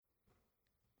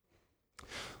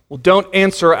Well, don't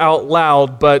answer out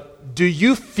loud, but do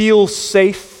you feel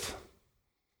safe?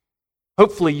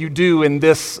 Hopefully you do in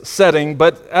this setting,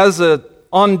 but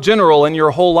on general in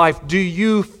your whole life, do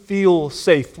you feel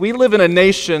safe? We live in a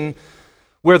nation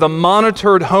where the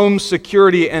monitored home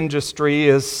security industry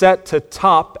is set to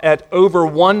top at over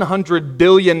 $100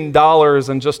 billion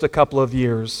in just a couple of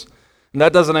years. And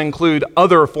that doesn't include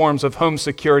other forms of home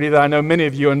security that I know many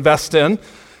of you invest in.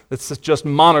 It's just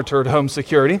monitored home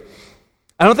security.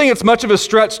 I don't think it's much of a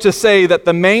stretch to say that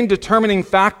the main determining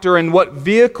factor in what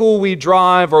vehicle we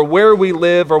drive or where we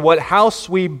live or what house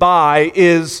we buy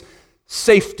is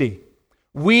safety.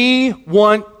 We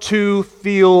want to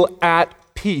feel at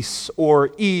peace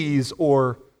or ease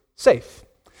or safe.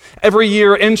 Every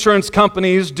year, insurance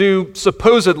companies do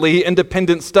supposedly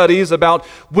independent studies about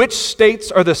which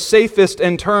states are the safest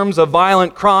in terms of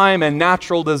violent crime and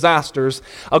natural disasters.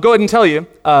 I'll go ahead and tell you,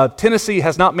 Tennessee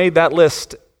has not made that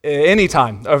list any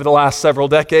time over the last several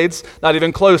decades, not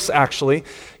even close actually.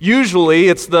 Usually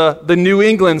it's the New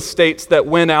England states that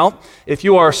win out. If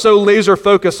you are so laser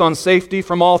focused on safety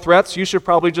from all threats, you should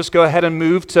probably just go ahead and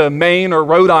move to Maine or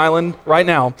Rhode Island right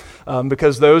now,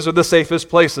 because those are the safest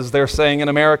places, they're saying, in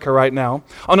America right now.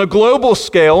 On a global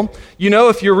scale,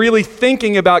 if you're really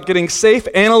thinking about getting safe,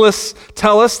 analysts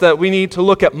tell us that we need to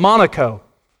look at Monaco,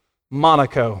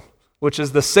 which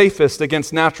is the safest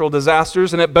against natural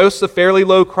disasters, and it boasts a fairly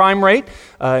low crime rate.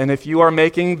 And if you are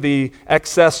making the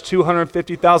excess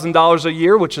 $250,000 a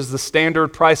year, which is the standard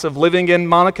price of living in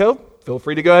Monaco, feel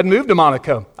free to go ahead and move to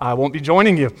Monaco. I won't be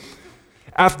joining you.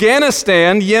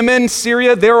 Afghanistan, Yemen,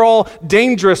 Syria, they're all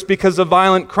dangerous because of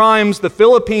violent crimes. The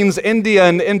Philippines, India,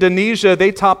 and Indonesia,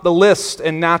 they top the list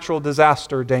in natural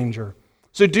disaster danger.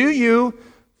 So do you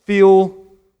feel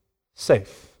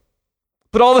safe?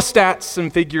 Put all the stats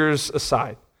and figures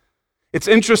aside. It's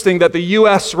interesting that the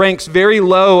U.S. ranks very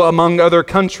low among other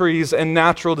countries in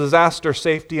natural disaster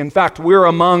safety. In fact, we're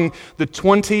among the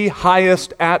 20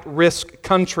 highest at-risk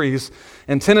countries.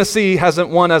 And Tennessee hasn't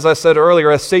won, as I said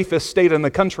earlier, a safest state in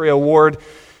the country award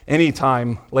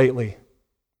anytime lately.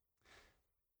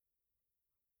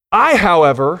 I,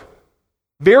 however,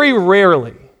 very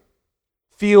rarely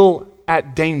feel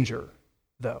at danger,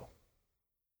 though.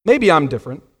 Maybe I'm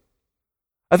different.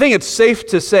 I think it's safe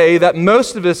to say that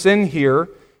most of us in here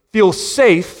feel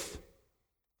safe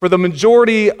for the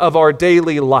majority of our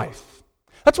daily life.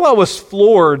 That's why I was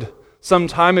floored some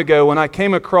time ago when I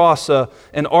came across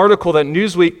an article that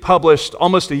Newsweek published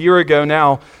almost a year ago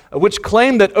now, which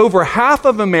claimed that over half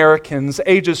of Americans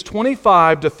ages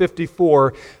 25 to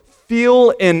 54 feel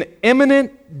in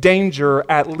imminent danger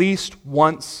at least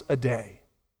once a day.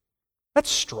 That's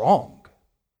strong.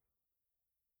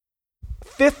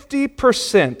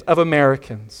 50% of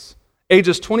Americans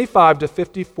ages 25 to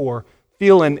 54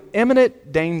 feel in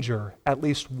imminent danger at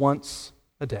least once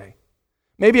a day.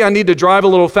 Maybe I need to drive a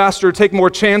little faster, take more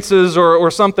chances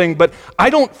or something, but I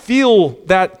don't feel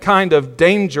that kind of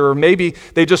danger. Maybe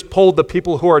they just polled the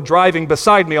people who are driving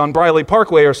beside me on Briley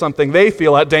Parkway or something. They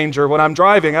feel that danger when I'm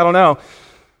driving. I don't know.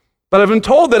 But I've been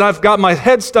told that I've got my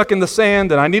head stuck in the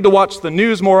sand and I need to watch the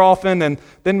news more often, and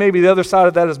then maybe the other side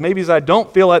of that is maybe I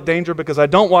don't feel that danger because I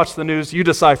don't watch the news. You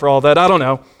decipher all that. I don't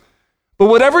know. But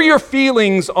whatever your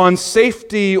feelings on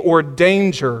safety or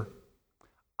danger,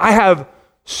 I have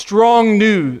strong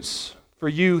news for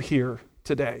you here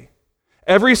today.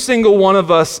 Every single one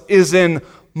of us is in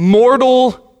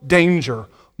mortal danger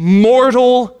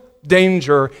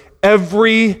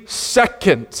every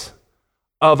second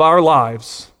of our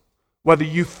lives, whether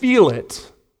you feel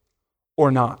it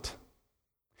or not.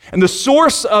 And the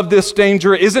source of this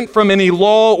danger isn't from any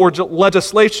law or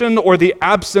legislation or the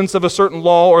absence of a certain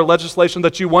law or legislation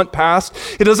that you want passed.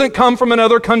 It doesn't come from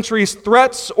another country's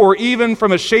threats or even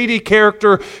from a shady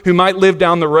character who might live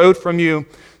down the road from you.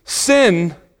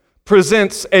 Sin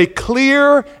presents a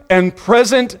clear and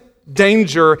present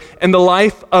danger in the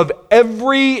life of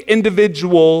every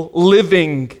individual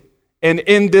living and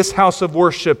in this house of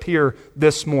worship here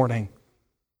this morning.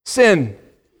 Sin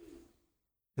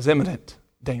is imminent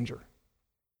danger.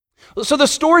 So the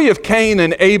story of Cain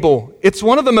and Abel, it's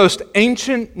one of the most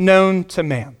ancient known to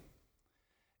man.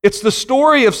 It's the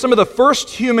story of some of the first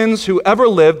humans who ever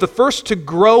lived, the first to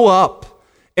grow up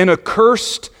in a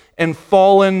cursed and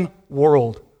fallen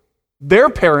world.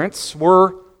 Their parents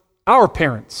were our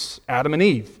parents, Adam and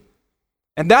Eve.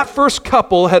 And that first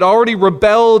couple had already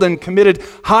rebelled and committed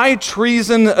high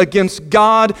treason against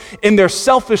God in their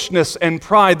selfishness and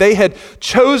pride. They had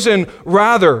chosen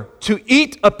rather to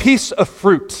eat a piece of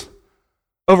fruit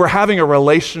over having a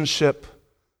relationship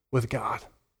with God.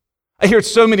 I hear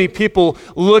so many people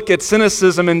look at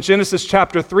cynicism in Genesis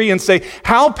chapter 3 and say,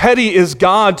 how petty is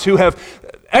God to have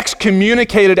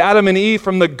excommunicated Adam and Eve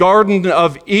from the Garden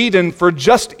of Eden for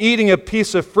just eating a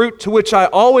piece of fruit, to which I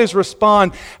always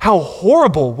respond, how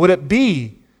horrible would it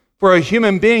be for a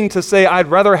human being to say, I'd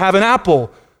rather have an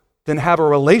apple than have a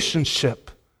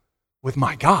relationship with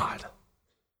my God.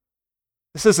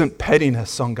 This isn't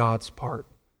pettiness on God's part.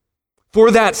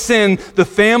 For that sin, the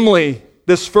family,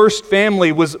 this first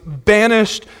family, was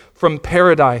banished from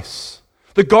paradise.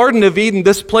 The Garden of Eden,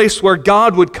 this place where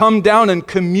God would come down and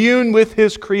commune with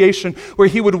his creation, where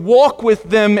he would walk with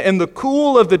them in the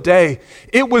cool of the day,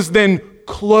 it was then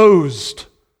closed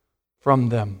from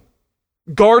them.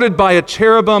 Guarded by a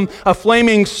cherubim, a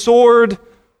flaming sword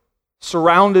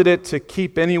surrounded it to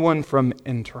keep anyone from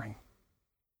entering.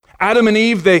 Adam and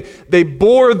Eve, they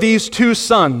bore these two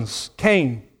sons,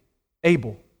 Cain,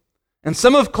 Abel. And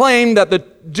some have claimed that the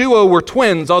duo were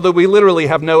twins, although we literally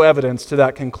have no evidence to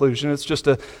that conclusion. It's just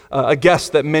a guess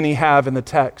that many have in the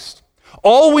text.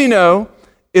 All we know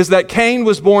is that Cain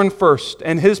was born first,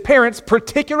 and his parents,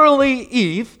 particularly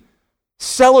Eve,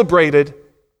 celebrated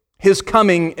his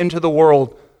coming into the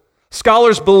world.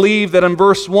 Scholars believe that in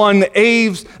verse 1,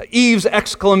 Eve's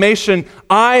exclamation,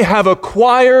 I have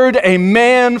acquired a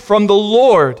man from the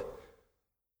Lord,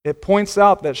 it points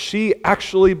out that she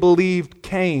actually believed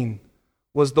Cain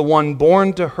was the one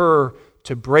born to her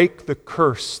to break the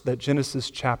curse that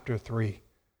Genesis chapter 3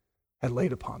 had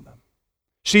laid upon them.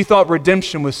 She thought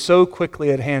redemption was so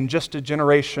quickly at hand, just a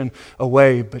generation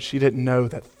away, but she didn't know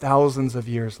that thousands of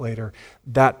years later,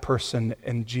 that person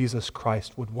in Jesus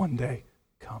Christ would one day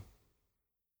come.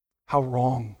 How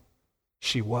wrong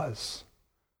she was.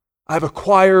 I've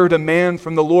acquired a man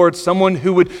from the Lord, someone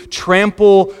who would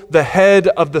trample the head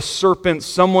of the serpent,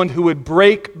 someone who would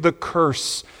break the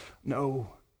curse. No,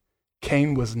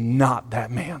 Cain was not that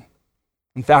man.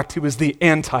 In fact, he was the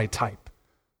antitype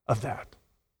of that.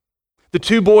 The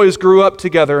two boys grew up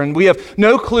together, and we have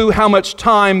no clue how much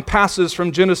time passes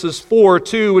from Genesis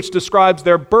 4:2, which describes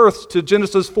their births, to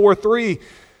Genesis 4:3.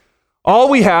 All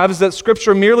we have is that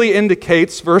Scripture merely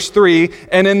indicates, verse 3,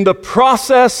 and in the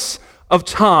process of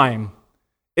time,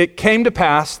 it came to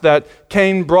pass that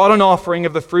Cain brought an offering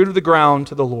of the fruit of the ground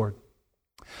to the Lord.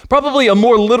 Probably a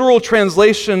more literal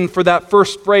translation for that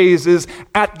first phrase is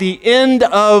at the end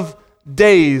of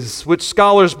days, which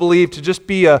scholars believe to just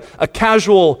be a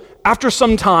casual, after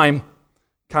some time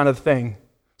kind of thing.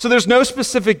 So there's no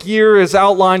specific year as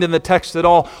outlined in the text at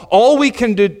all. All we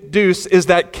can deduce is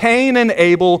that Cain and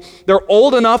Abel, they're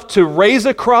old enough to raise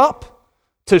a crop,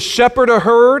 to shepherd a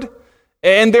herd,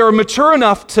 and they're mature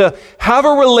enough to have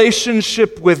a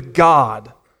relationship with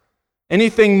God.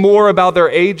 Anything more about their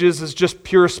ages is just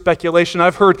pure speculation.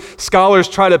 I've heard scholars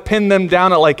try to pin them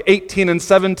down at like 18 and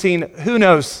 17. Who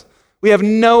knows? We have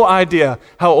no idea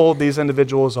how old these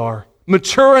individuals are.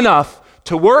 Mature enough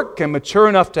to work and mature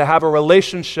enough to have a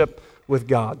relationship with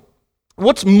God.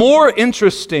 What's more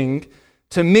interesting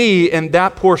to me in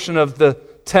that portion of the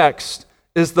text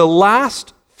is the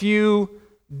last few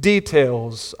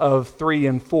details of 3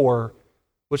 and 4,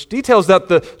 which details that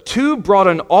the two brought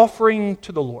an offering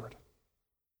to the Lord.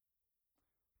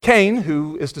 Cain,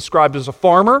 who is described as a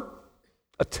farmer,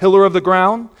 a tiller of the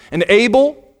ground, and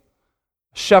Abel,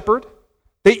 a shepherd,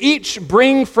 they each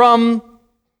bring from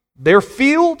their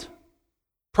field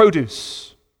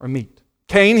produce or meat.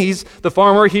 Cain, he's the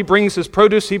farmer, he brings his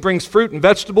produce, he brings fruit and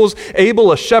vegetables.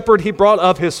 Abel, a shepherd, he brought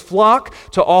of his flock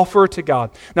to offer to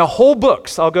God. Now, whole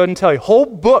books, I'll go ahead and tell you, whole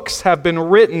books have been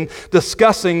written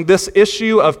discussing this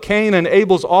issue of Cain and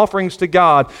Abel's offerings to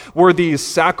God. Were these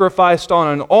sacrificed on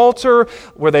an altar?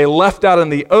 Were they left out in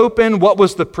the open? What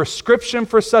was the prescription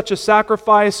for such a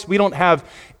sacrifice? We don't have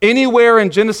anywhere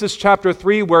in Genesis chapter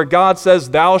 3 where God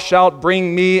says, "Thou shalt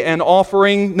bring me an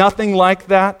offering." Nothing like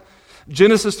that.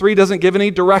 Genesis 3 doesn't give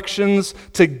any directions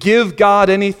to give God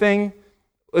anything.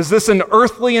 Is this an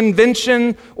earthly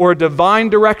invention or a divine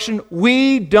direction?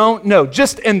 We don't know.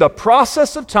 Just in the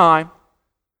process of time,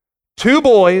 two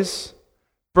boys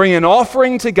bring an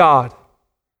offering to God.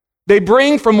 They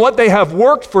bring from what they have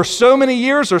worked for so many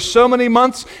years or so many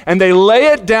months, and they lay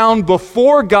it down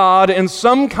before God in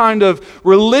some kind of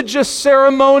religious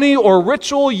ceremony or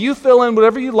ritual, you fill in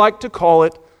whatever you like to call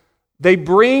it. They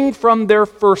bring from their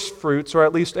first fruits, or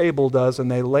at least Abel does, and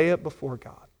they lay it before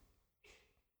God.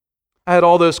 I had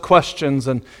all those questions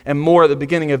and more at the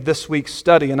beginning of this week's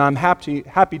study, and I'm happy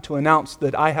to announce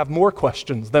that I have more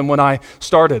questions than when I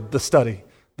started the study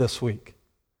this week.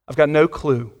 I've got no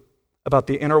clue about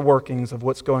the inner workings of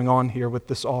what's going on here with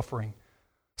this offering.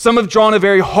 Some have drawn a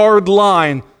very hard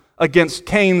line against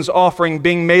Cain's offering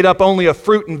being made up only of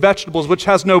fruit and vegetables, which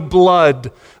has no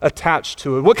blood attached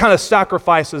to it? What kind of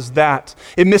sacrifice is that?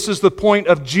 It misses the point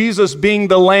of Jesus being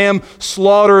the lamb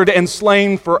slaughtered and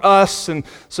slain for us, and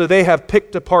so they have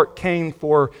picked apart Cain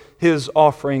for his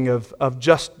offering of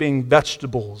just being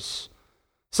vegetables.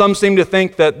 Some seem to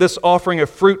think that this offering of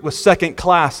fruit was second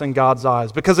class in God's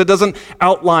eyes because it doesn't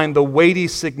outline the weighty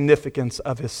significance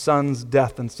of his son's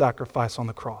death and sacrifice on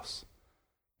the cross.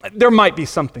 There might be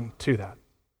something to that.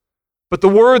 But the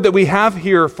word that we have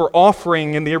here for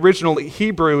offering in the original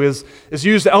Hebrew is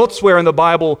used elsewhere in the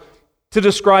Bible to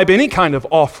describe any kind of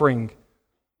offering,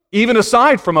 even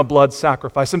aside from a blood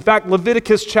sacrifice. In fact,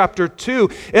 Leviticus chapter 2,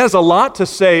 it has a lot to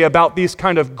say about these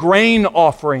kind of grain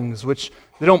offerings, which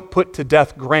they don't put to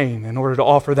death grain in order to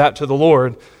offer that to the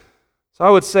Lord. So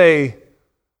I would say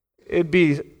it'd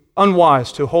be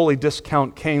unwise to wholly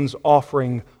discount Cain's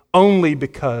offering only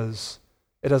because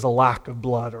it has a lack of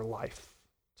blood or life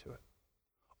to it.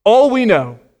 All we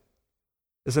know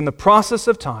is in the process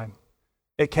of time,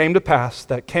 it came to pass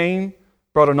that Cain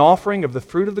brought an offering of the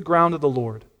fruit of the ground to the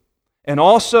Lord. And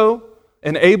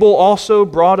Abel also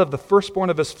brought of the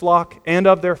firstborn of his flock and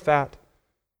of their fat.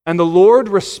 And the Lord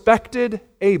respected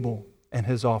Abel and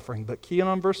his offering. But key in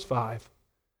on verse 5,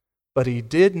 but he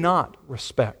did not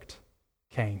respect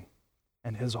Cain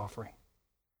and his offering.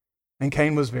 And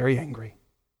Cain was very angry,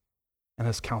 and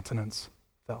his countenance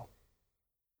fell.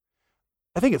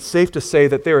 I think it's safe to say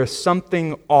that there is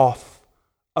something off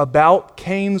about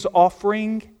Cain's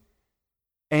offering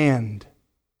and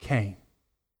Cain.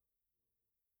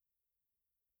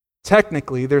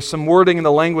 Technically, there's some wording in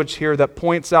the language here that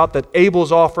points out that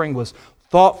Abel's offering was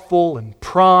thoughtful and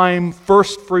prime,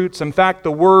 first fruits. In fact,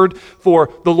 the word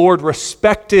for the Lord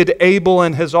respected Abel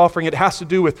and his offering, it has to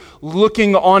do with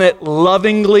looking on it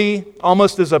lovingly,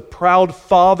 almost as a proud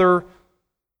father.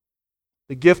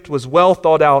 The gift was well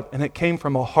thought out, and it came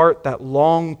from a heart that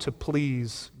longed to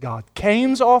please God.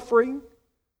 Cain's offering,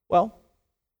 well,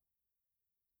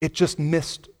 it just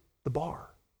missed the bar.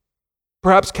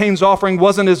 Perhaps Cain's offering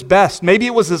wasn't his best. Maybe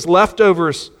it was his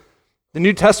leftovers. The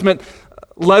New Testament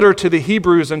letter to the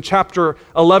Hebrews in chapter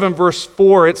 11, verse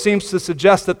 4, it seems to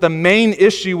suggest that the main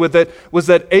issue with it was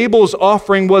that Abel's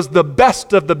offering was the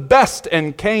best of the best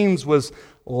and Cain's was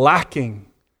lacking.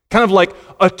 Kind of like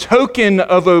a token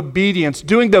of obedience,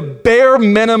 doing the bare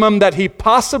minimum that he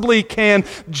possibly can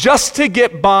just to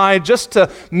get by, just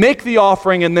to make the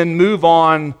offering and then move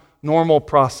on, normal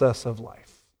process of life.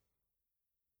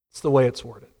 It's the way it's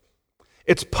worded.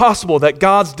 It's possible that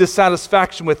God's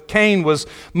dissatisfaction with Cain was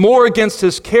more against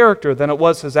his character than it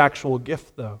was his actual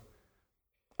gift, though.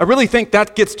 I really think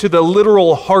that gets to the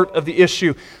literal heart of the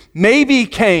issue. Maybe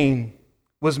Cain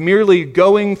was merely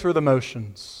going through the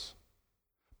motions,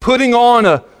 putting on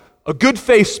a good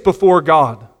face before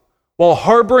God, while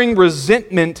harboring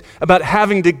resentment about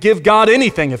having to give God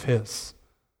anything of his.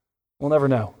 We'll never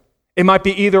know. It might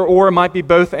be either or, it might be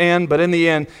both and, but in the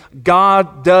end,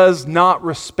 God does not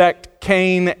respect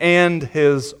Cain and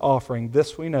his offering.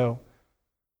 This we know.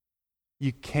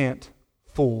 You can't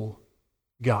fool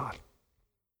God.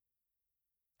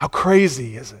 How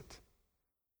crazy is it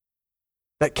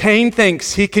that Cain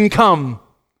thinks he can come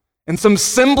in some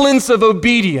semblance of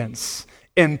obedience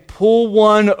and pull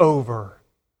one over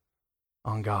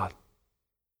on God.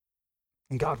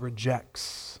 And God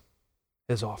rejects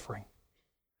his offering.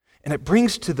 And it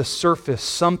brings to the surface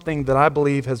something that I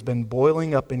believe has been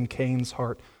boiling up in Cain's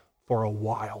heart for a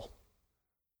while.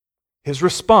 His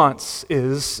response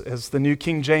is, as the New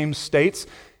King James states,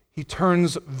 he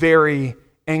turns very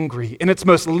angry. In its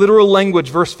most literal language,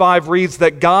 verse 5 reads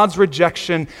that God's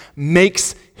rejection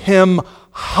makes him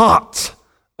hot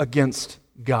against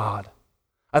God.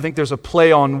 I think there's a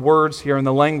play on words here in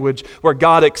the language where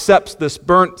God accepts this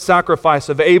burnt sacrifice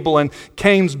of Abel and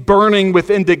Cain's burning with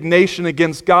indignation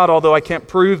against God, although I can't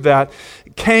prove that.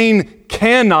 Cain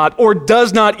cannot or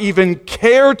does not even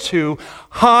care to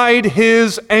hide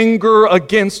his anger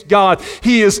against God.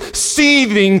 He is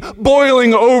seething,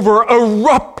 boiling over,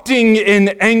 erupting in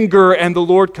anger, and the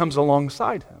Lord comes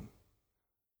alongside him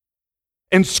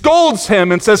and scolds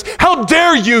him and says, "How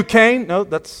dare you, Cain?" No,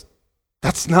 that's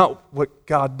not what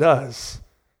God does.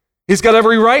 He's got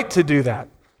every right to do that,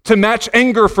 to match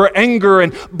anger for anger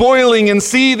and boiling and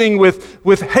seething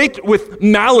with hate, with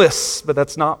malice. But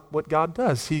that's not what God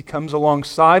does. He comes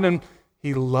alongside and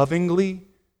he lovingly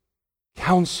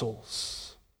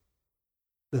counsels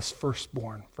this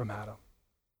firstborn from Adam.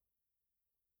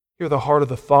 Hear the heart of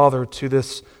the Father to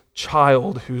this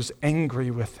child who's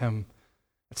angry with him.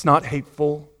 It's not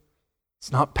hateful.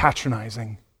 It's not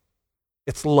patronizing.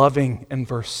 It's loving in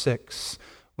verse 6.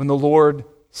 When the Lord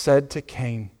said to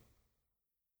Cain,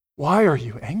 why are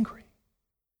you angry?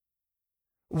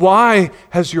 Why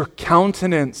has your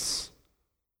countenance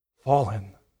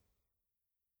fallen?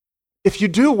 If you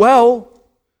do well,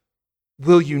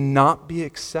 will you not be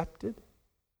accepted?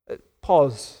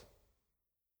 Pause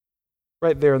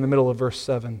right there in the middle of verse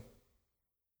 7.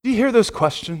 Do you hear those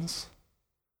questions?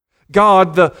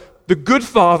 God, the good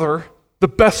Father, the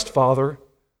best Father,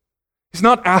 He's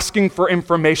not asking for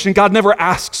information. God never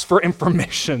asks for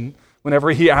information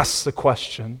whenever He asks a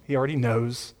question. He already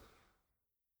knows.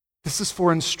 This is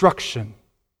for instruction.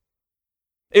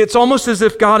 It's almost as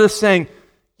if God is saying,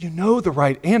 you know the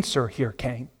right answer here,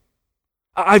 Cain.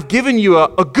 I've given you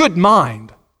a good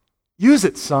mind. Use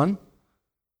it, son.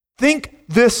 Think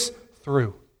this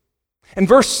through. In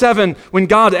verse 7, when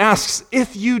God asks,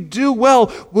 if you do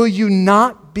well, will you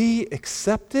not be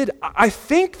accepted? I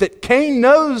think that Cain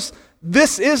knows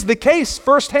this is the case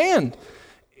firsthand.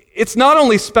 It's not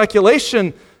only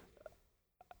speculation.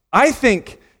 I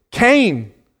think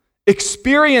Cain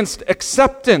experienced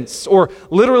acceptance, or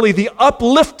literally the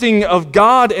uplifting of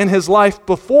God in his life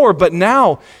before, but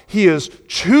now he is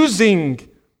choosing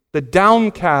the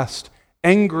downcast,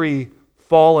 angry,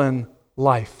 fallen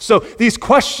life. So these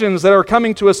questions that are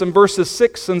coming to us in verses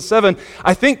 6 and 7,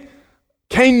 I think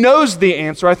Cain knows the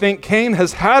answer. I think Cain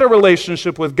has had a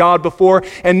relationship with God before,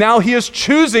 and now he is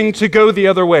choosing to go the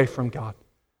other way from God.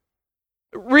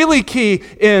 Really key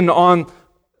in on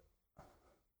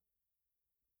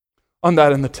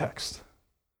that in the text.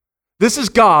 This is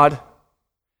God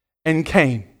and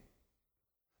Cain.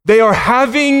 They are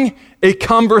having a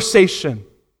conversation.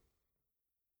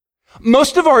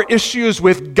 Most of our issues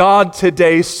with God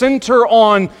today center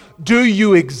on, do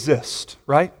you exist,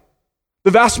 right?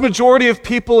 The vast majority of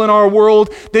people in our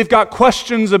world, they've got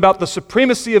questions about the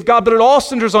supremacy of God, but it all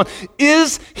centers on,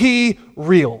 is He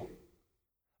real?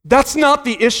 That's not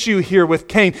the issue here with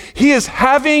Cain. He is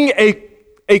having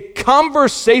a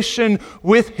conversation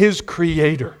with his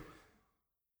Creator.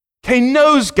 Cain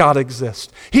knows God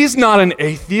exists. He's not an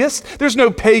atheist. There's no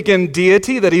pagan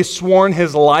deity that he's sworn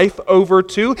his life over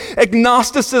to.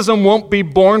 Agnosticism won't be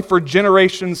born for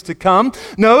generations to come.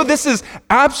 No, this is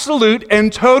absolute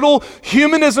and total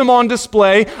humanism on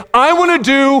display. I want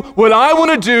to do what I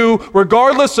want to do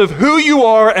regardless of who you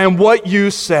are and what you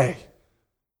say.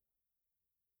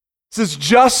 This is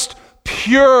just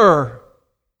pure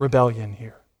rebellion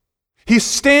here. He's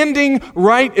standing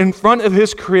right in front of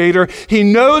his Creator. He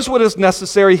knows what is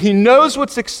necessary. He knows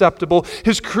what's acceptable.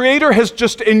 His Creator has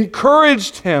just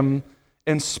encouraged him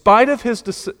in spite of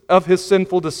his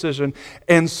sinful decision.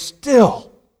 And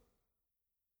still,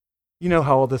 you know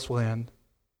how all this will end.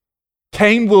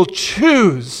 Cain will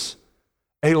choose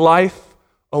a life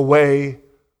away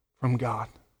from God.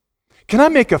 Can I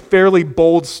make a fairly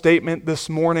bold statement this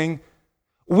morning?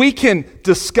 We can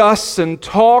discuss and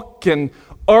talk and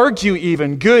argue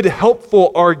even, good, helpful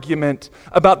argument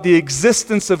about the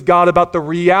existence of God, about the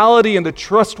reality and the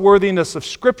trustworthiness of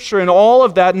Scripture and all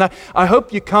of that. And I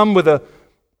hope you come with a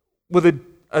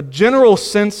general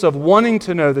sense of wanting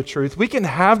to know the truth. We can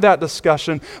have that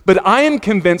discussion, but I am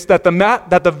convinced that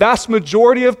the vast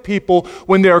majority of people,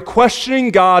 when they are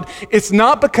questioning God, it's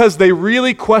not because they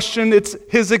really question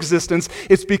His existence.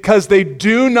 It's because they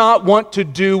do not want to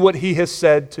do what He has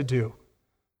said to do.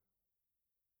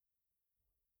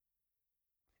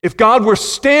 If God were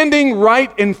standing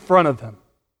right in front of them,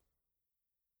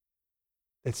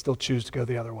 they'd still choose to go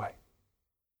the other way.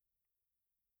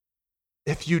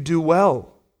 If you do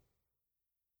well,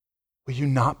 will you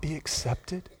not be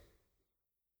accepted?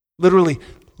 Literally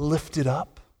lifted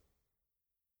up.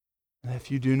 And if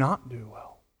you do not do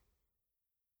well,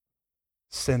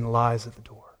 sin lies at the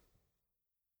door.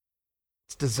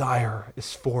 Its desire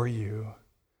is for you,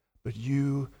 but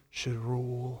you should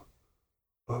rule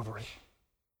over it.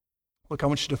 Look, I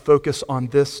want you to focus on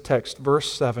this text,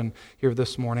 verse 7 here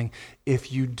this morning.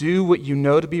 If you do what you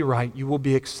know to be right, you will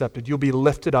be accepted. You'll be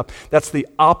lifted up. That's the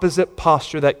opposite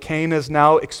posture that Cain is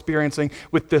now experiencing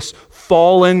with this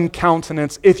fallen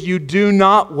countenance. If you do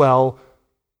not well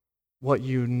what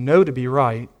you know to be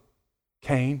right,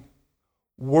 Cain,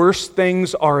 worse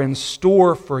things are in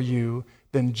store for you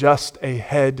than just a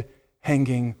head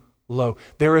hanging low.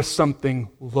 There is something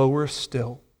lower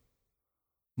still,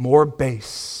 more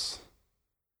base.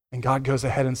 And God goes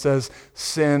ahead and says,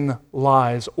 sin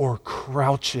lies or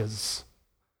crouches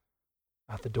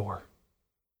at the door.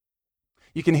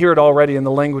 You can hear it already in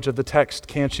the language of the text,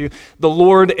 can't you? The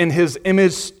Lord, in his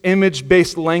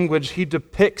image-based language, he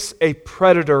depicts a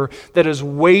predator that is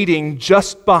waiting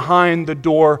just behind the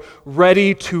door,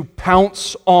 ready to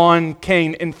pounce on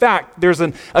Cain. In fact, there's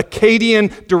an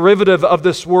Akkadian derivative of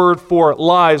this word for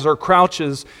lies or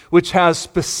crouches, which has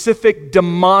specific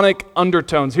demonic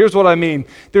undertones. Here's what I mean.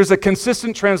 There's a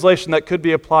consistent translation that could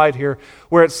be applied here,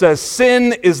 where it says,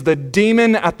 sin is the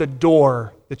demon at the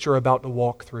door that you're about to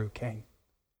walk through, Cain.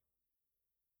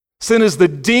 Sin is the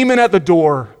demon at the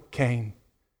door, Cain,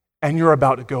 and you're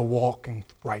about to go walking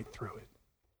right through it.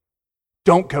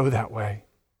 Don't go that way.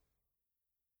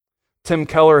 Tim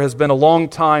Keller has been a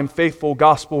long-time faithful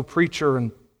gospel preacher,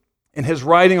 and in his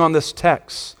writing on this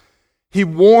text, he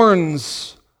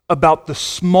warns about the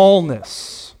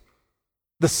smallness,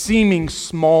 the seeming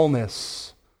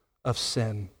smallness of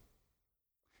sin.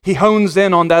 He hones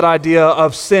in on that idea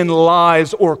of sin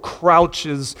lies or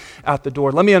crouches at the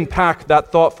door. Let me unpack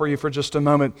that thought for you for just a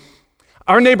moment.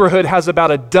 Our neighborhood has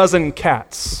about a dozen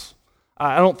cats.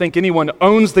 I don't think anyone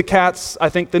owns the cats. I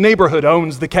think the neighborhood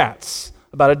owns the cats.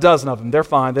 About a dozen of them. They're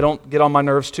fine. They don't get on my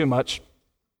nerves too much.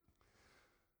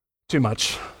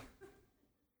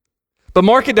 But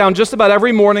mark it down, just about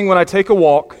every morning when I take a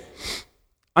walk,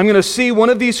 I'm going to see one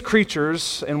of these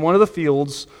creatures in one of the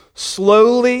fields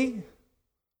slowly,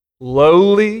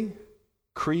 lowly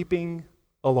creeping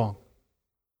along.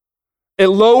 It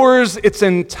lowers its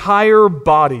entire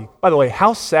body. By the way,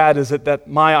 how sad is it that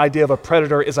my idea of a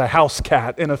predator is a house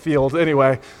cat in a field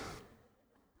anyway?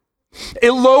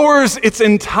 It lowers its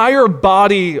entire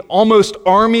body, almost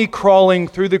army crawling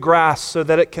through the grass so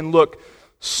that it can look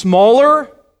smaller,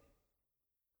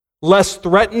 less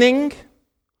threatening,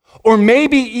 or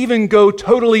maybe even go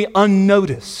totally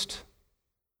unnoticed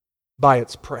by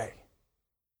its prey.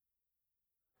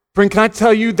 Friend, can I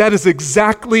tell you, that is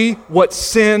exactly what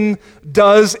sin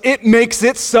does. It makes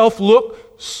itself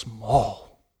look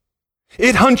small.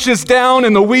 It hunches down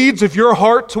in the weeds of your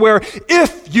heart to where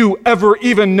if you ever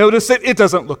even notice it, it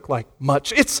doesn't look like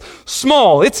much. It's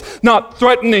small. It's not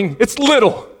threatening. It's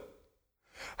little.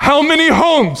 How many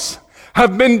homes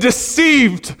have been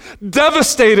deceived,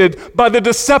 devastated by the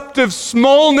deceptive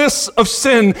smallness of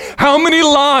sin? How many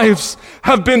lives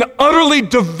have been utterly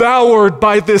devoured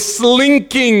by this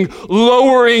slinking,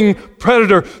 lowering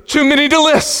predator? Too many to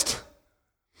list.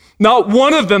 Not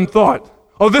one of them thought,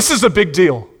 oh, this is a big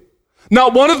deal.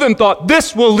 Not one of them thought,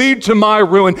 this will lead to my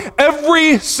ruin.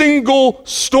 Every single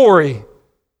story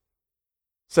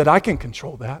said, I can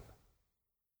control that.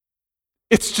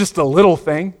 It's just a little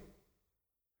thing.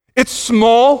 It's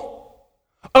small,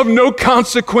 of no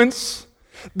consequence.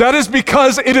 That is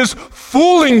because it is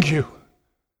fooling you,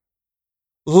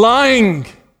 lying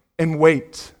in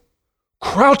wait,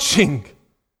 crouching,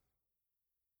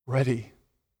 ready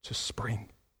to spring.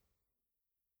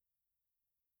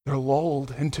 They're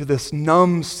lulled into this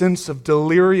numb sense of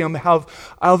delirium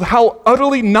of how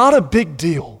utterly not a big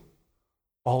deal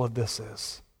all of this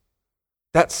is.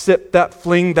 That sip, that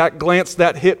fling, that glance,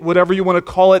 that hit, whatever you want to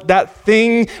call it, that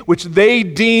thing which they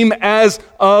deem as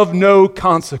of no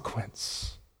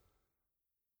consequence.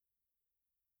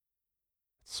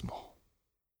 It's small.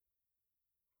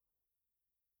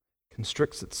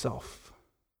 Constricts itself.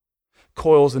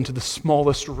 Coils into the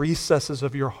smallest recesses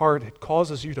of your heart. It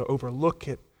causes you to overlook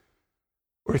it.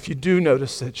 Or if you do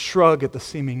notice it, shrug at the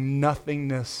seeming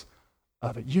nothingness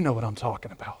of it. You know what I'm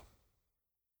talking about.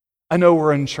 I know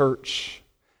we're in church,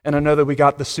 and I know that we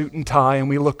got the suit and tie and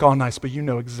we look all nice, but you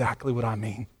know exactly what I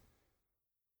mean.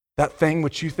 That thing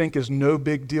which you think is no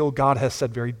big deal, God has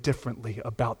said very differently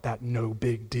about that no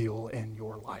big deal in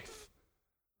your life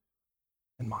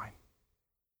and mine.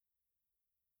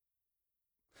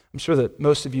 I'm sure that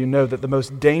most of you know that the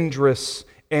most dangerous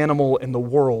animal in the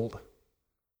world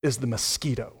is the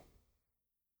mosquito.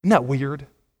 Isn't that weird?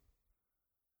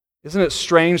 Isn't it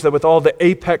strange that with all the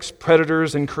apex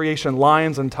predators in creation,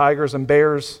 lions and tigers and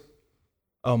bears,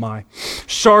 oh my,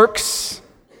 sharks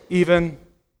even,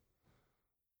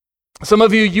 some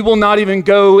of you will not even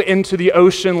go into the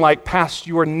ocean like past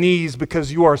your knees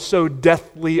because you are so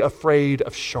deathly afraid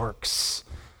of sharks.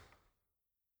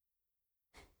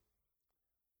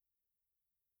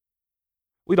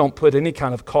 We don't put any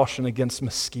kind of caution against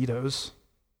mosquitoes.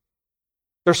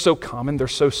 They're so common, they're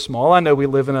so small. I know we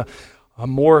live in a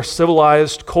more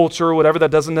civilized culture or whatever that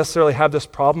doesn't necessarily have this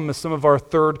problem as some of our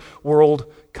third world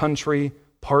country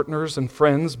partners and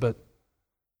friends, but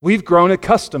we've grown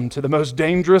accustomed to the most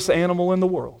dangerous animal in the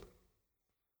world.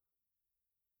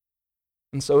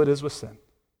 And so it is with sin.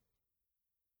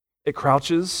 It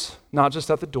crouches not just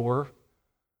at the door,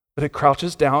 but it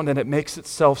crouches down and it makes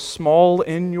itself small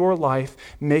in your life,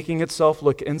 making itself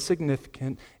look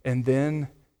insignificant, and then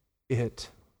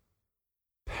it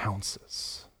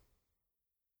pounces.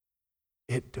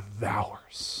 It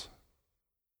devours.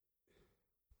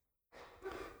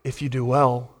 If you do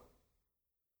well,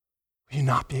 will you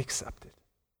not be accepted?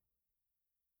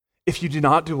 If you do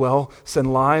not do well,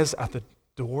 sin lies at the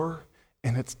door,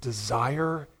 and its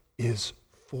desire is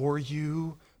for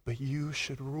you, but you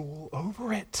should rule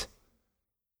over it.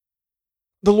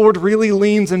 The Lord really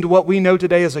leans into what we know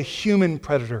today as a human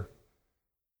predator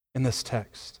in this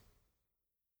text.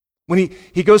 When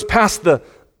he goes past the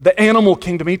animal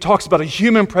kingdom, he talks about a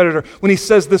human predator when he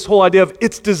says this whole idea of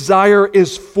its desire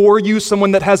is for you,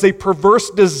 someone that has a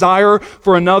perverse desire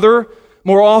for another.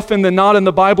 More often than not in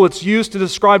the Bible, it's used to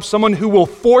describe someone who will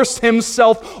force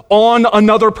himself on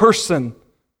another person.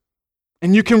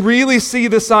 And you can really see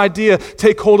this idea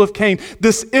take hold of Cain.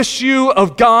 This issue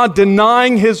of God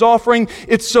denying his offering,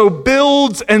 it so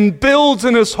builds and builds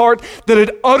in his heart that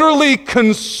it utterly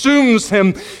consumes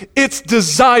him. Its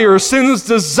desire, sin's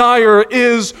desire,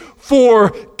 is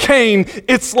for Cain.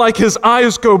 It's like his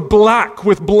eyes go black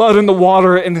with blood in the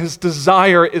water, and his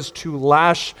desire is to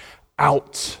lash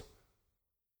out.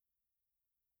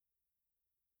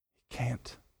 He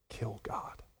can't kill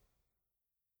God.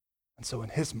 And so in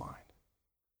his mind,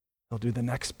 he'll do the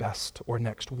next best or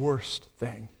next worst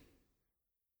thing.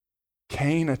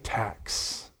 Cain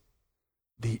attacks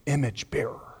the image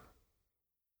bearer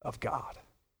of God.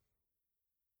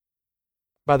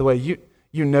 By the way,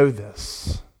 you know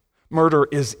this. Murder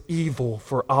is evil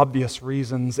for obvious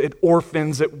reasons. It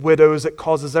orphans, it widows, it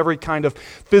causes every kind of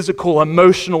physical,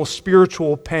 emotional,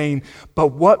 spiritual pain. But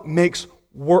what makes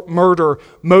murder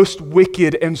most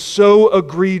wicked and so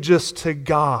egregious to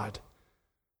God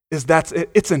is that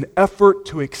it's an effort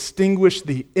to extinguish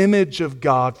the image of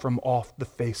God from off the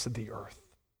face of the earth.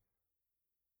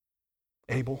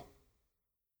 Abel.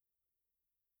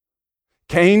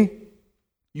 Cain,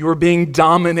 you are being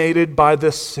dominated by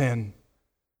this sin,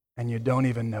 and you don't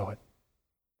even know it.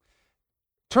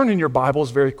 Turn in your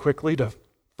Bibles very quickly to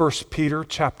 1 Peter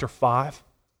chapter 5.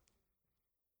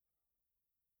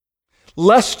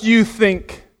 Lest you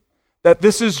think that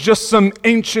this is just some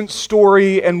ancient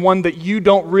story and one that you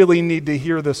don't really need to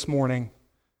hear this morning.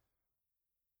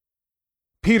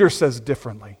 Peter says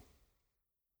differently.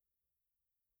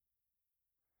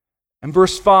 In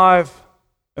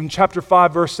chapter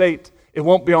 5, verse 8, it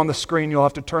won't be on the screen. You'll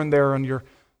have to turn there on your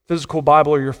physical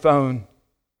Bible or your phone.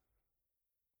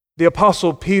 The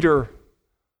Apostle Peter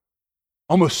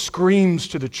almost screams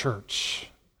to the church,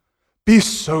 be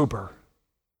sober,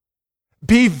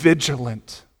 be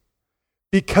vigilant,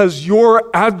 because your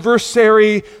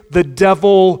adversary, the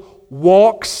devil,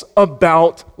 walks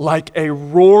about like a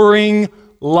roaring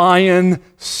lion,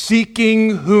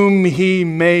 seeking whom he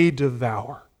may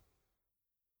devour.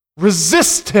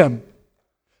 Resist him,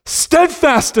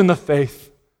 steadfast in the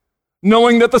faith,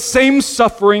 knowing that the same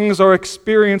sufferings are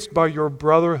experienced by your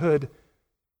brotherhood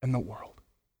in the world.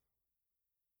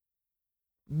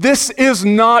 This is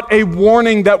not a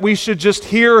warning that we should just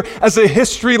hear as a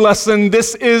history lesson.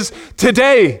 This is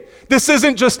today. This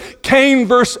isn't just Cain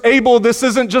versus Abel. This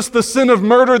isn't just the sin of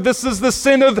murder. This is the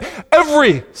sin of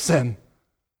every sin.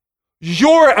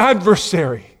 Your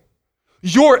adversary,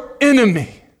 your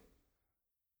enemy,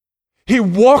 he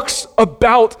walks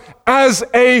about as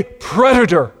a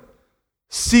predator,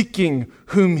 seeking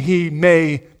whom he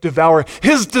may devour.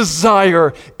 His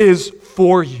desire is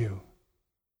for you.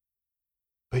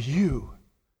 But you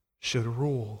should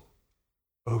rule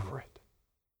over it.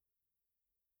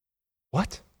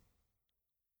 What?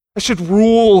 I should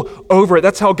rule over it.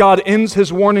 That's how God ends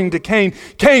his warning to Cain.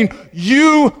 Cain,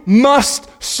 you must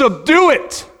subdue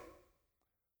it.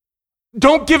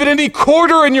 Don't give it any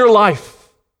quarter in your life.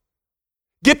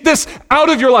 Get this out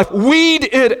of your life. Weed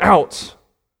it out.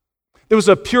 There was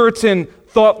a Puritan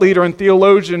thought leader and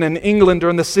theologian in England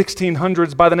during the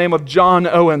 1600s by the name of John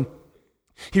Owen.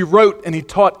 He wrote and he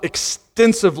taught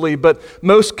extensively, but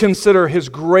most consider his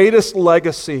greatest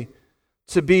legacy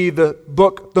to be the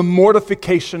book, The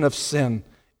Mortification of Sin.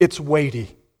 It's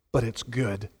weighty, but it's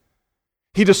good.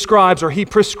 He describes, or he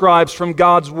prescribes from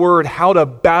God's word, how to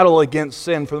battle against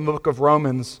sin from the book of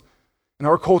Romans. And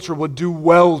our culture would do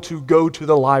well to go to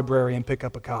the library and pick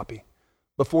up a copy.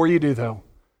 Before you do, though,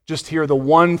 just hear the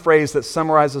one phrase that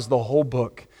summarizes the whole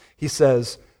book. He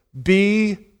says,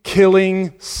 be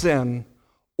killing sin,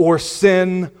 or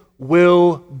sin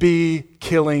will be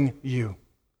killing you.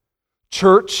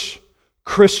 Church,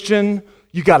 Christian,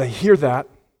 you got to hear that.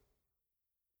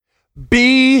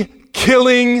 Be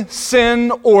killing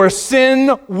sin, or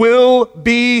sin will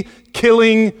be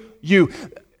killing you.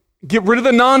 Get rid of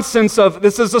the nonsense of,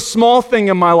 this is a small thing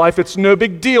in my life, it's no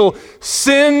big deal.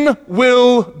 Sin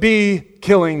will be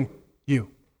killing you.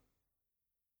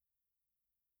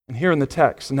 And here in the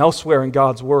text and elsewhere in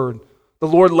God's word, the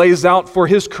Lord lays out for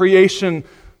his creation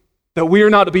that we are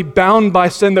not to be bound by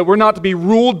sin, that we're not to be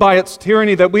ruled by its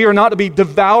tyranny, that we are not to be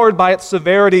devoured by its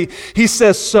severity. He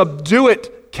says, subdue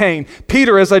it, Cain.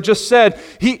 Peter, as I just said,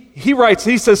 he writes,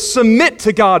 he says, submit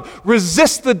to God,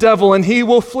 resist the devil, and he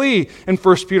will flee in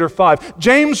 1 Peter 5.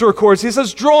 James records, he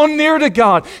says, draw near to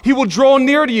God, he will draw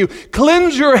near to you.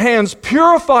 Cleanse your hands,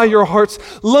 purify your hearts,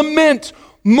 lament,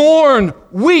 mourn,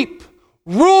 weep,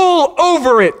 rule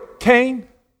over it, Cain.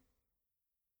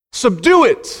 Subdue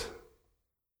it.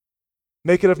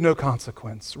 Make it of no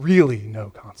consequence, really no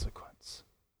consequence.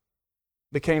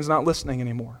 But Cain's not listening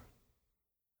anymore.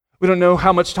 We don't know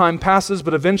how much time passes,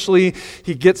 but eventually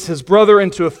he gets his brother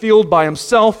into a field by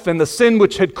himself, and the sin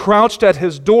which had crouched at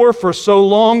his door for so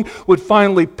long would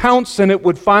finally pounce, and it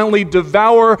would finally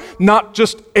devour not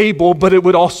just Abel, but it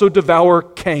would also devour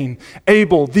Cain.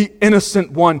 Abel, the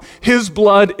innocent one, his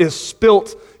blood is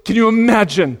spilt. Can you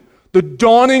imagine the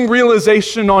dawning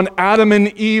realization on Adam and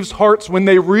Eve's hearts when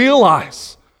they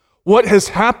realize what has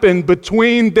happened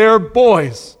between their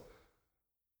boys?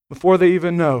 Before they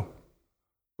even know,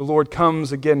 the Lord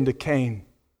comes again to Cain,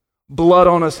 blood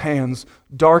on his hands,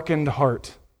 darkened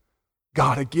heart.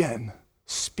 God again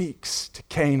speaks to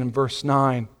Cain in verse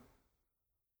 9.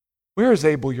 Where is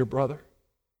Abel, your brother?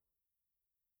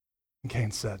 And Cain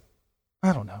said,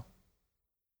 I don't know.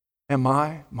 Am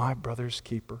I my brother's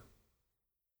keeper?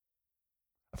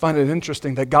 I find it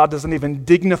interesting that God doesn't even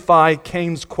dignify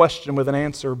Cain's question with an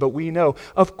answer, but we know,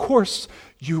 of course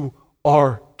you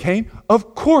are, Cain.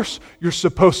 Of course you're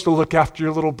supposed to look after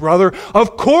your little brother.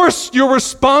 Of course you're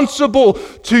responsible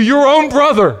to your own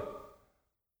brother.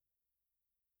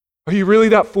 Are you really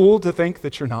that fool to think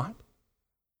that you're not?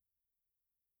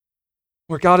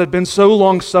 Where God had been so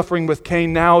long suffering with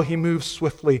Cain, now he moves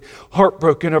swiftly,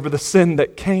 heartbroken over the sin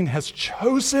that Cain has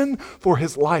chosen for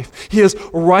his life. He is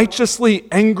righteously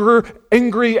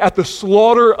angry at the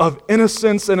slaughter of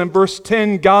innocents. And in verse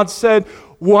 10, God said,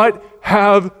 what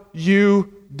have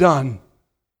you done?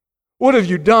 What have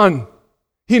you done?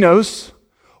 He knows.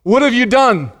 What have you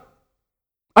done?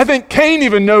 I think Cain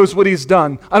even knows what he's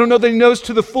done. I don't know that he knows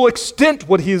to the full extent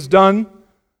what he has done.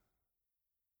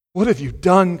 What have you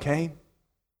done, Cain?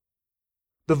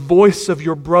 The voice of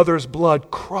your brother's blood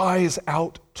cries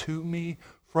out to me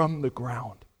from the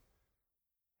ground.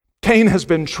 Cain has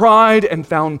been tried and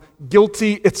found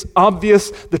guilty. It's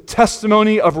obvious. The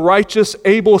testimony of righteous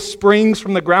Abel springs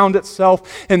from the ground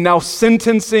itself, and now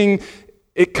sentencing,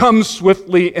 it comes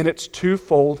swiftly, and it's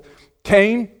twofold.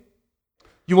 Cain,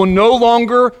 you will no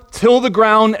longer till the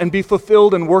ground and be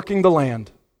fulfilled in working the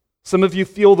land. Some of you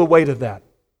feel the weight of that.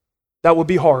 That would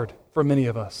be hard for many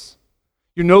of us.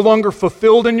 You're no longer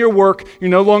fulfilled in your work. You're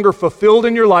no longer fulfilled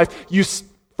in your life.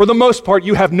 For the most part,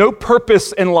 you have no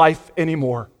purpose in life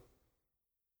anymore.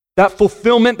 That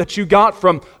fulfillment that you got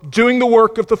from doing the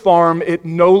work of the farm, it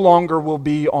no longer will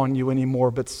be on you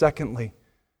anymore. But secondly,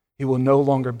 it will no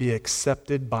longer be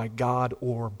accepted by God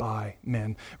or by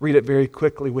men. Read it very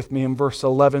quickly with me in verse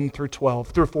 11 through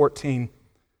 14.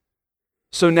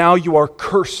 So now you are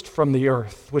cursed from the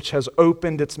earth, which has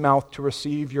opened its mouth to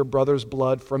receive your brother's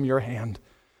blood from your hand.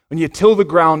 When you till the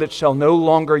ground, it shall no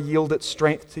longer yield its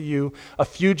strength to you. A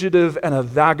fugitive and a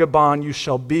vagabond you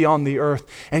shall be on the earth.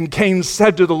 And Cain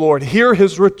said to the Lord, hear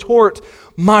his retort,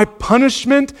 my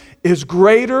punishment is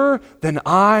greater than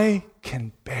I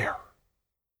can bear.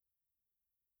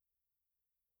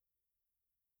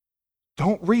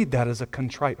 Don't read that as a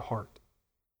contrite heart.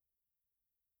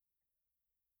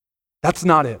 That's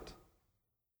not it.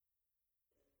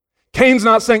 Cain's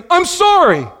not saying, I'm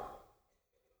sorry.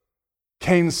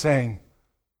 Cain's saying,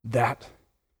 that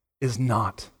is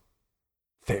not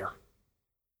fair.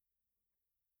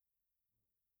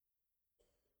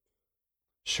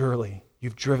 Surely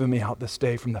you've driven me out this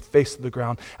day from the face of the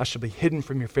ground. I shall be hidden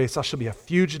from your face. I shall be a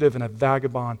fugitive and a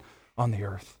vagabond on the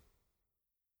earth.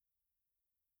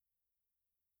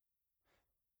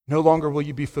 No longer will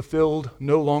you be fulfilled.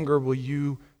 No longer will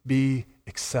you be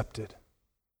accepted.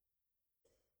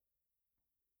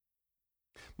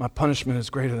 My punishment is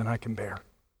greater than I can bear.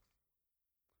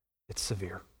 It's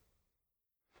severe.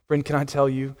 Friend, can I tell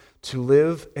you, to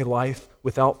live a life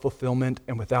without fulfillment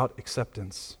and without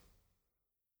acceptance,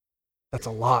 that's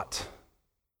a lot.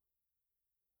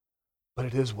 But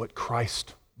it is what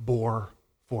Christ bore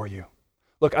for you.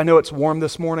 Look, I know it's warm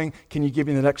this morning. Can you give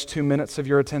me the next 2 minutes of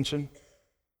your attention?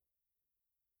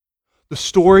 The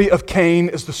story of Cain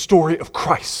is the story of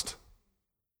Christ.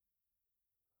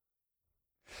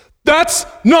 That's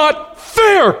not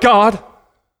fair, God.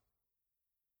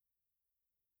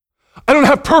 I don't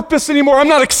have purpose anymore. I'm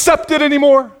not accepted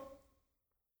anymore.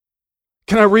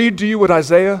 Can I read to you what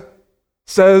Isaiah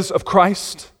says of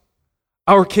Christ,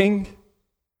 our King?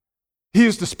 He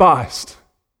is despised,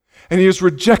 and he is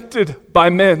rejected by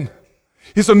men.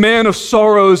 He's a man of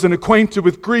sorrows and acquainted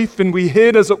with grief, and we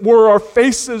hid, as it were, our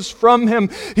faces from him.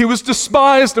 He was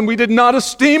despised, and we did not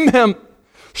esteem him.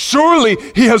 Surely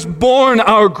he has borne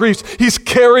our griefs. He's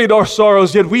carried our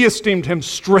sorrows, yet we esteemed him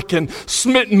stricken,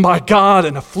 smitten by God,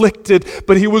 and afflicted.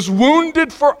 But he was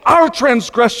wounded for our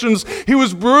transgressions. He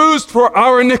was bruised for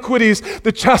our iniquities.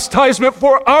 The chastisement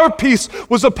for our peace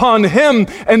was upon him,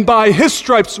 and by his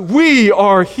stripes we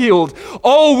are healed.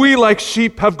 All we like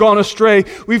sheep have gone astray.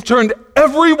 We've turned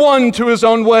everyone to his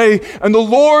own way, and the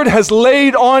Lord has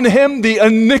laid on him the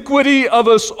iniquity of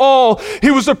us all. He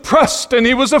was oppressed and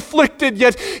he was afflicted,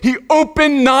 yet he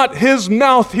opened not his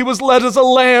mouth. He was led as a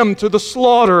lamb to the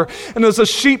slaughter, and as a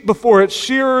sheep before its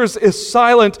shearers is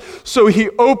silent, so he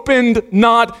opened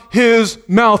not his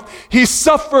mouth. He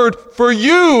suffered for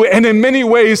you, and in many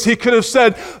ways he could have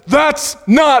said, "That's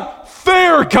not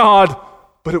fair, God,"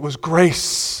 but it was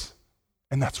grace,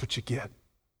 and that's what you get.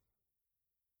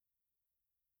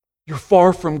 You're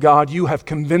far from God. You have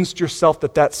convinced yourself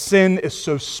that that sin is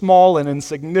so small and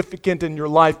insignificant in your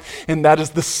life, and that is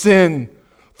the sin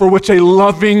for which a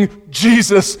loving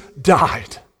Jesus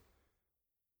died.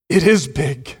 It is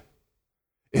big.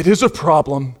 It is a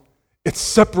problem. It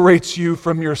separates you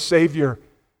from your Savior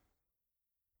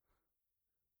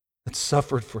that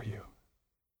suffered for you.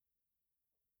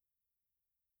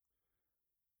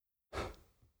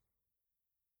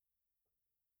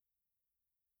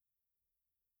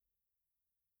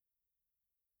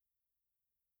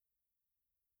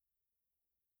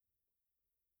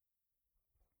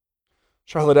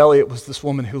 Charlotte Elliott was this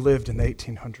woman who lived in the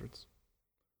 1800s.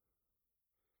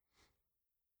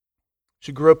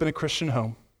 She grew up in a Christian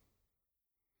home.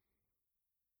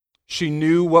 She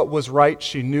knew what was right.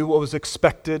 She knew what was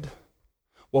expected,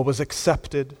 what was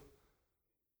accepted.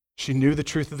 She knew the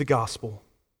truth of the gospel.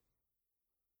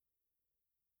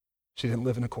 She didn't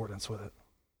live in accordance with it.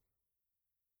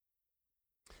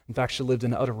 In fact, she lived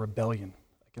in utter rebellion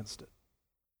against it.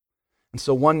 And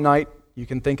so one night, you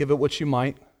can think of it what you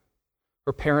might,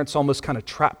 her parents almost kind of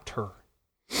trapped her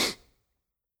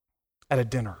at a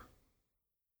dinner.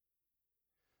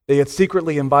 They had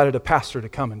secretly invited a pastor to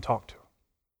come and talk to her.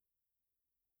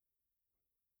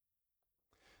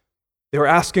 They were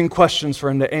asking questions for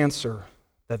him to answer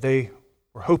that they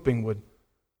were hoping would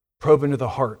probe into the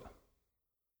heart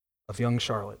of young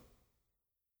Charlotte,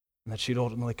 and that she'd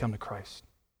ultimately come to Christ.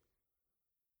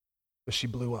 But she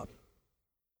blew up.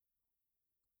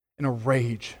 In a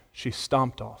rage, she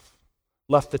stomped off,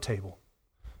 left the table,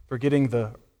 forgetting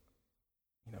the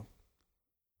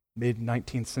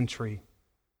mid-19th century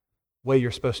way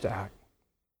you're supposed to act.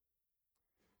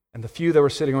 And the few that were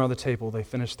sitting around the table, they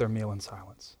finished their meal in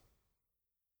silence.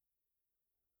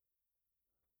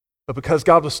 But because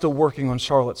God was still working on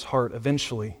Charlotte's heart,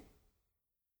 eventually,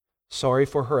 sorry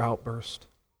for her outburst,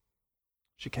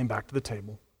 she came back to the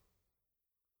table.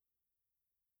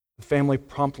 The family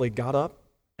promptly got up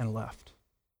and left.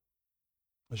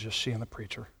 It was just she and the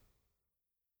preacher.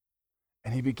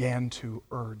 And he began to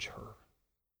urge her,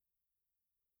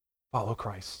 follow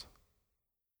Christ.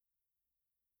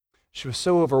 She was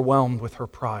so overwhelmed with her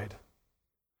pride,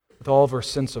 with all of her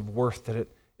sense of worth, that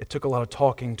it took a lot of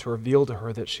talking to reveal to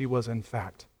her that she was, in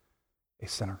fact, a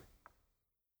sinner.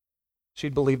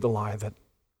 She'd believed the lie that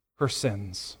her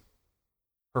sins,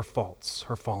 her faults,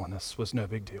 her fallenness was no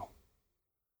big deal.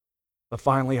 But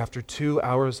finally, after 2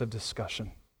 hours of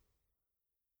discussion,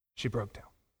 she broke down.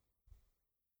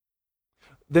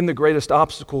 Then the greatest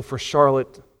obstacle for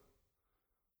Charlotte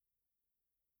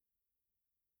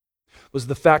was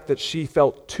the fact that she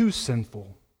felt too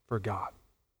sinful for God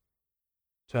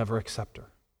to ever accept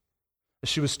her.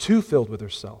 She was too filled with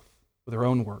herself, with her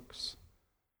own works.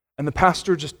 And the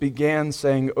pastor just began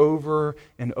saying over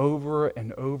and over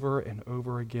and over and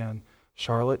over again,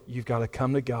 Charlotte, you've got to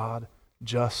come to God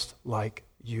just like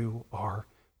you are.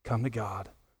 Come to God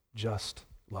just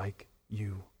like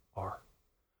you are.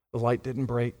 The light didn't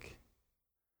break.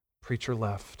 Preacher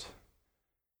left.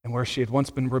 And where she had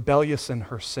once been rebellious in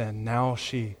her sin, now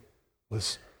she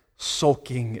was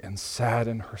sulking and sad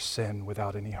in her sin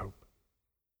without any hope.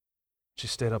 She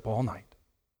stayed up all night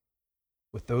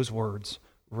with those words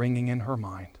ringing in her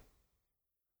mind.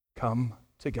 Come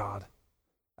to God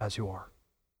as you are.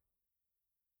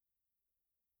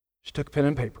 She took pen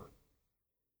and paper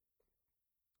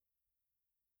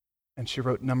and she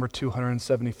wrote number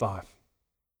 275.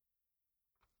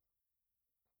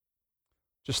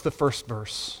 Just the first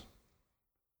verse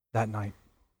that night.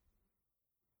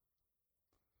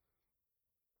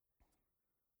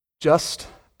 Just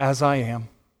as I am,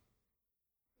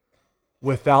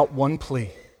 without one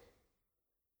plea,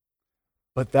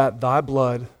 but that thy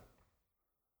blood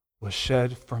was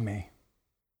shed for me,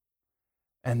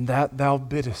 and that thou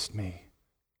biddest me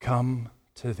come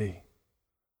to thee.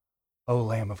 O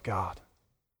Lamb of God,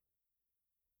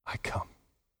 I come.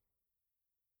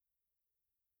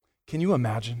 Can you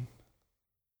imagine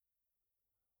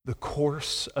the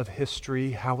course of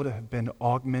history, how it would have been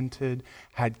augmented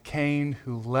had Cain,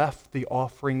 who left the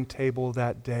offering table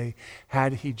that day,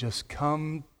 had he just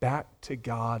come back to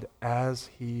God as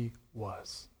he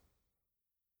was?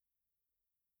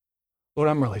 Lord,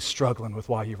 I'm really struggling with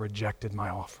why you rejected my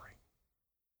offering.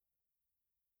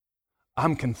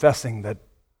 I'm confessing that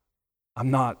I'm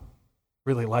not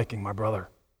really liking my brother.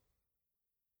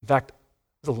 In fact,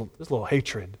 there's a little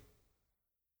hatred.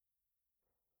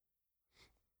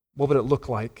 What would it look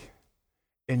like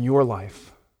in your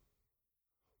life?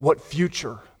 What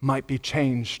future might be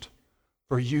changed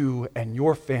for you and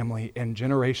your family and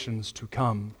generations to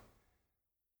come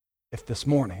if this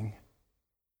morning,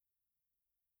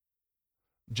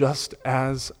 just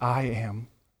as I am,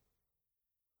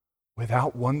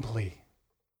 without one plea,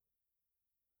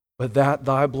 but that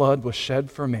thy blood was shed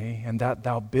for me, and that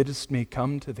thou biddest me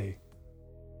come to thee,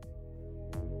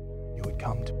 you would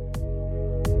come to me.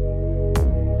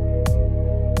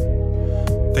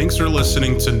 Thanks for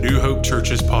listening to New Hope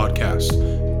Church's podcast.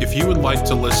 If you would like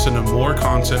to listen to more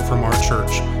content from our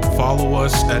church, follow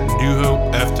us at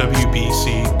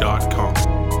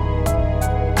newhopefwbc.com.